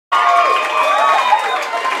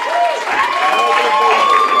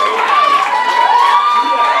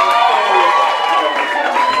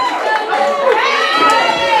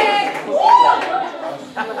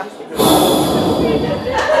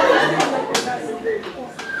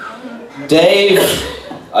Dave,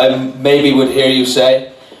 I maybe would hear you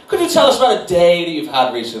say, could you tell us about a day that you've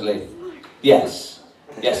had recently? Yes.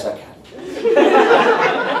 Yes, I can.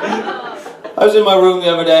 I was in my room the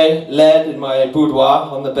other day, led in my boudoir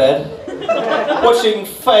on the bed, watching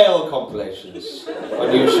fail compilations on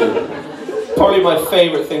YouTube. Probably my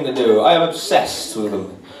favourite thing to do. I am obsessed with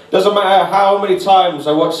them. Doesn't matter how many times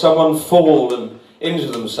I watch someone fall and injure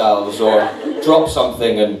themselves, or drop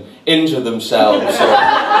something and injure themselves, or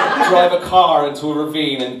drive a car into a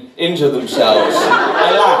ravine and injure themselves.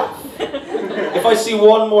 I laugh. If I see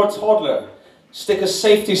one more toddler stick a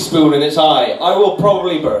safety spoon in its eye, I will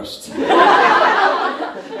probably burst.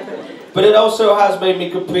 But it also has made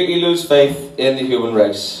me completely lose faith in the human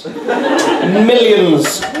race.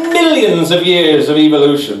 Millions of years of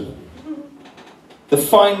evolution. The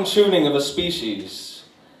fine-tuning of a species.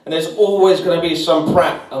 And there's always going to be some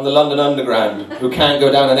prat on the London Underground who can't go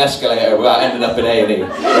down an escalator without ending up in A&E.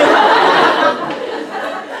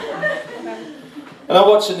 And I'm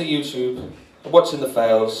watching the YouTube, I'm watching the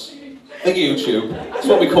fails. The YouTube, that's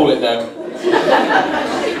what we call it now.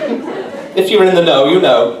 If you're in the know, you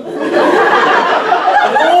know.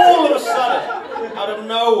 And all of a sudden, out of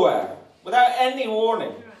nowhere, without any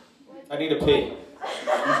warning, I need a pee.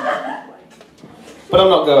 But I'm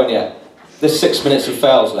not going yet. There's 6 minutes of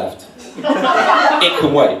fails left. It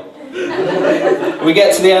can wait. We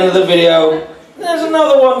get to the end of the video, there's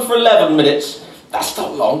another one for 11 minutes. That's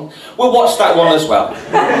not long. We'll watch that one as well.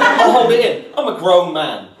 I'll hold it in. I'm a grown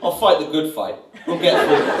man. I'll fight the good fight. We'll get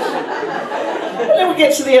through this. And then we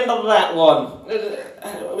get to the end of that one.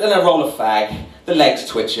 And I roll a fag. The leg's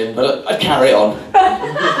twitching, but I carry on.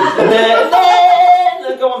 And then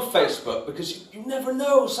I go on Facebook, because you never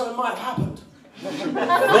know, something might have happened. Then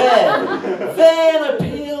I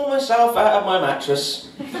peel myself out of my mattress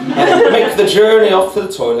and make the journey off to the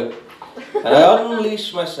toilet. And I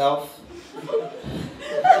unleash myself.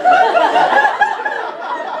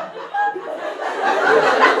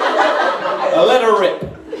 I let her rip.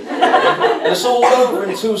 And it's all over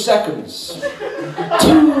in 2 seconds.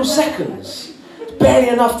 2 seconds. It's barely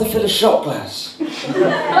enough to fill a shot glass.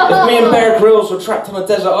 If me and Bear Grylls were trapped on a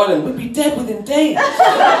desert island, we'd be dead within days.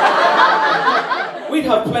 We'd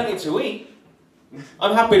have plenty to eat.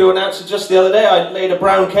 I'm happy to announce that just the other day I laid a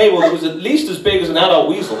brown cable that was at least as big as an adult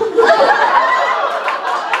weasel.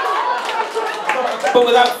 But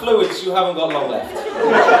without fluids, you haven't got long left.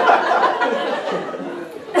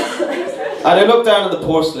 And I look down at the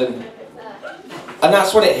porcelain, and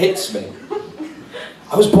that's when it hits me.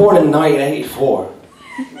 I was born in 1984.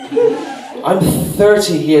 I'm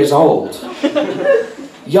 30 years old.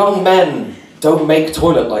 Young men don't make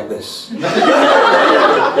toilet like this.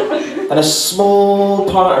 And a small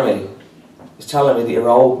part of me is telling me that you're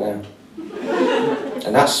old now.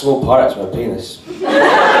 And that small part is my penis.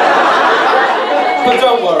 But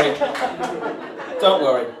don't worry. Don't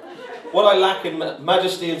worry. What I lack in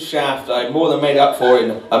majesty of shaft, I more than made up for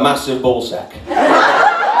in a massive ball sack.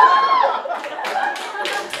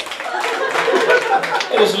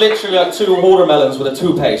 It was literally like 2 watermelons with a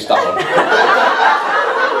toupee stuck on.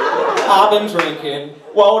 I've been drinking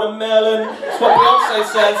watermelon. That's what Beyonce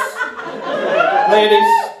says.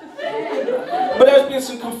 Ladies. But there's been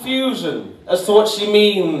some confusion as to what she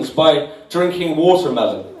means by drinking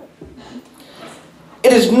watermelon.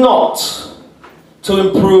 It is not to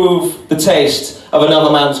improve the taste of another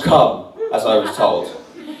man's cum, as I was told.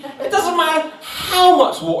 It doesn't matter how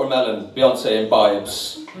much watermelon Beyonce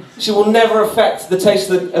imbibes. She will never affect the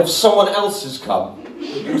taste of someone else's cum.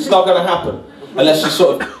 It's not going to happen. Unless she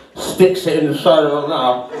sort of sticks it inside her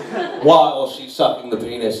mouth while she's sucking the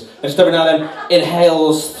penis. And just every now and then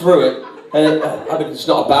inhales through it. And I mean, it's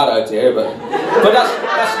not a bad idea, but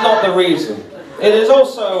that's not the reason. It is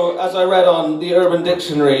also, as I read on the Urban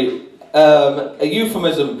Dictionary, a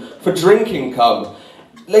euphemism for drinking cum.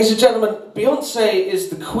 Ladies and gentlemen, Beyonce is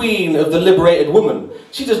the queen of the liberated woman.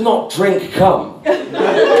 She does not drink cum.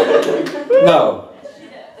 No.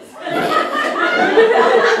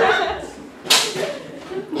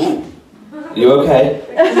 Ooh. You okay?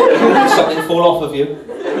 Did something fall off of you?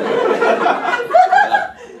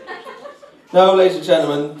 No, ladies and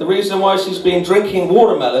gentlemen, the reason why she's been drinking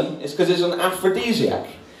watermelon is because it's an aphrodisiac.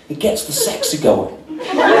 It gets the sexy going.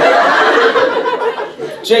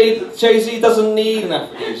 Jay-Z doesn't need an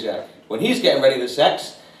aphrodisiac. When he's getting ready to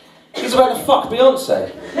sex, he's about to fuck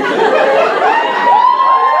Beyonce.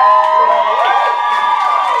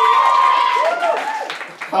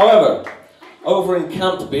 However, over in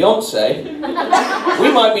Camp Beyonce,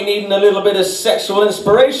 we might be needing a little bit of sexual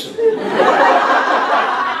inspiration.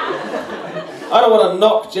 I don't want to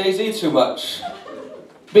knock Jay-Z too much,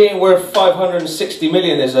 being worth 560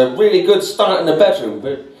 million is a really good start in the bedroom,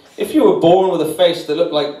 but if you were born with a face that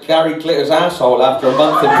looked like Gary Glitter's asshole after a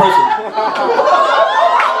month in prison,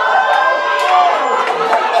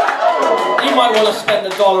 you might want to spend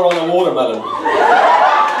 $1 on a watermelon.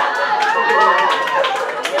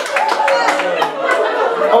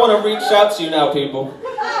 I want to reach out to you now, people.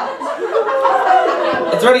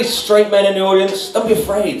 Is there any straight men in the audience? Don't be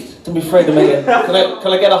afraid. Don't be afraid to make it. Can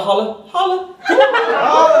I get a holler? Holler.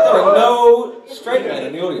 There are no straight men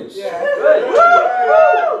in the audience.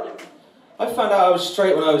 I found out I was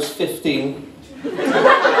straight when I was 15.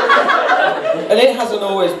 And it hasn't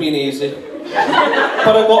always been easy.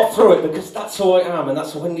 But I got through it because that's who I am and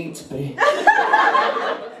that's who I need to be.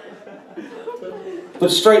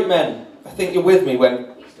 But straight men, I think you're with me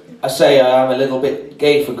when I say I am a little bit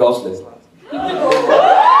gay for Gosling. I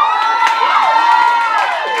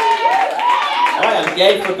am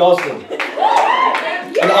gay for Gosling.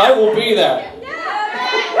 And I will be there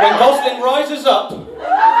when Gosling rises up,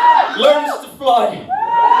 learns to fly,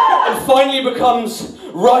 and finally becomes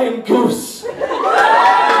Ryan Goose. Thank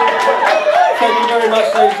you very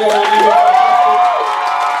much, ladies and gentlemen.